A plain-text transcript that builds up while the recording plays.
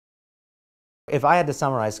If I had to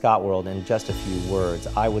summarize ScottWorld in just a few words,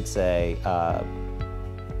 I would say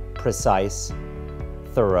precise,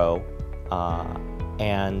 thorough,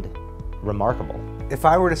 and remarkable. If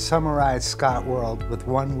I were to summarize ScottWorld with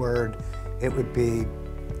one word, it would be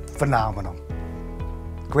phenomenal.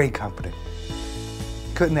 Great company.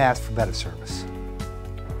 Couldn't ask for better service.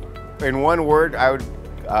 In one word, I would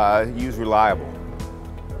use reliable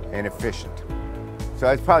and efficient. So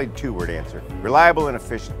that's probably a two-word answer. Reliable and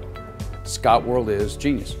efficient. ScottWorld is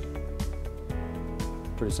genius.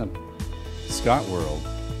 Pretty simple. ScottWorld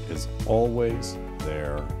is always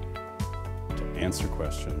there to answer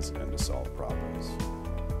questions and to solve problems.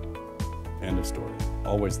 End of story.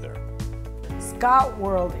 Always there.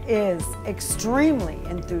 ScottWorld is extremely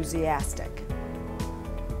enthusiastic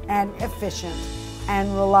and efficient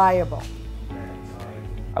and reliable.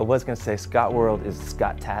 I was going to say ScottWorld is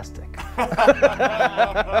Scott-tastic.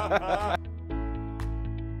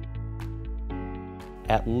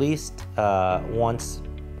 At least once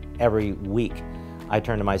every week, I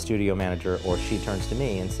turn to my studio manager, or she turns to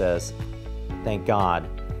me and says, "Thank God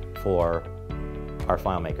for our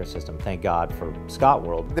FileMaker system. Thank God for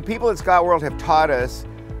ScottWorld." The people at ScottWorld have taught us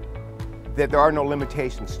that there are no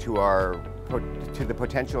limitations to the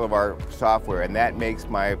potential of our software, and that makes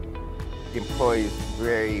my employees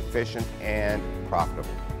very efficient and profitable.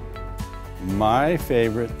 My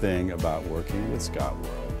favorite thing about working with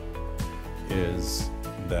ScottWorld is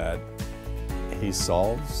that he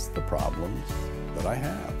solves the problems that I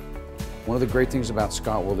have. One of the great things about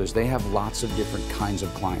ScottWorld is they have lots of different kinds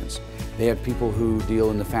of clients. They have people who deal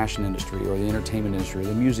in the fashion industry or the entertainment industry,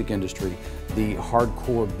 the music industry, the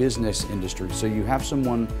hardcore business industry. So you have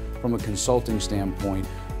someone from a consulting standpoint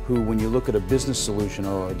who, when you look at a business solution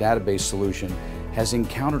or a database solution, has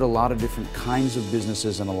encountered a lot of different kinds of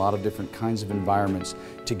businesses and a lot of different kinds of environments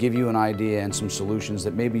to give you an idea and some solutions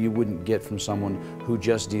that maybe you wouldn't get from someone who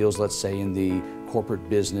just deals, let's say, in the corporate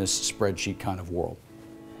business spreadsheet kind of world.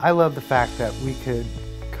 I love the fact that we could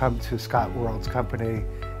come to ScottWorld's company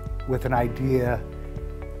with an idea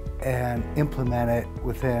and implement it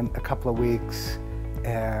within a couple of weeks,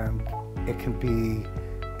 and it can be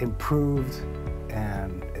improved,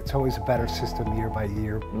 and it's always a better system year by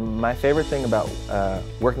year. My favorite thing about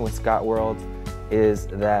working with ScottWorld is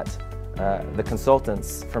that the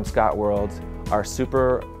consultants from ScottWorld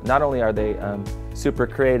are not only are they super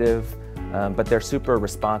creative, but they're super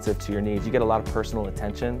responsive to your needs. You get a lot of personal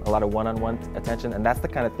attention, a lot of one-on-one attention, and that's the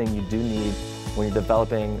kind of thing you do need when you're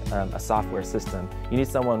developing a software system. You need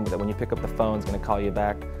someone that when you pick up the phone is going to call you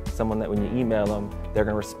back, someone that when you email them, they're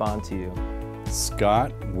going to respond to you.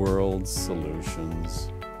 ScottWorld solutions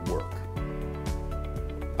work.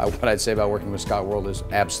 What I'd say about working with ScottWorld is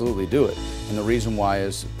absolutely do it. And the reason why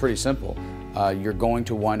is pretty simple. You're going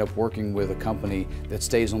to wind up working with a company that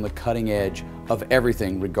stays on the cutting edge of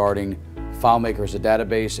everything regarding FileMaker as a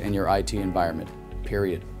database and your IT environment,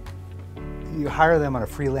 period. You hire them on a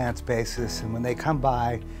freelance basis, and when they come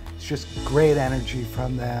by, it's just great energy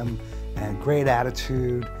from them and great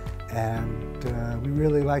attitude, and we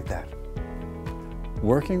really like that.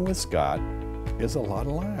 Working with Scott is a lot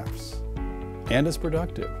of laughs, and it's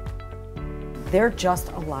productive. They're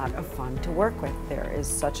just a lot of fun to work with. There is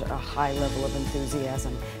such a high level of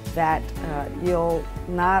enthusiasm that you'll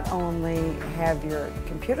not only have your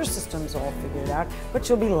computer systems all figured out, but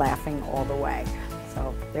you'll be laughing all the way.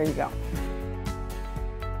 So there you go.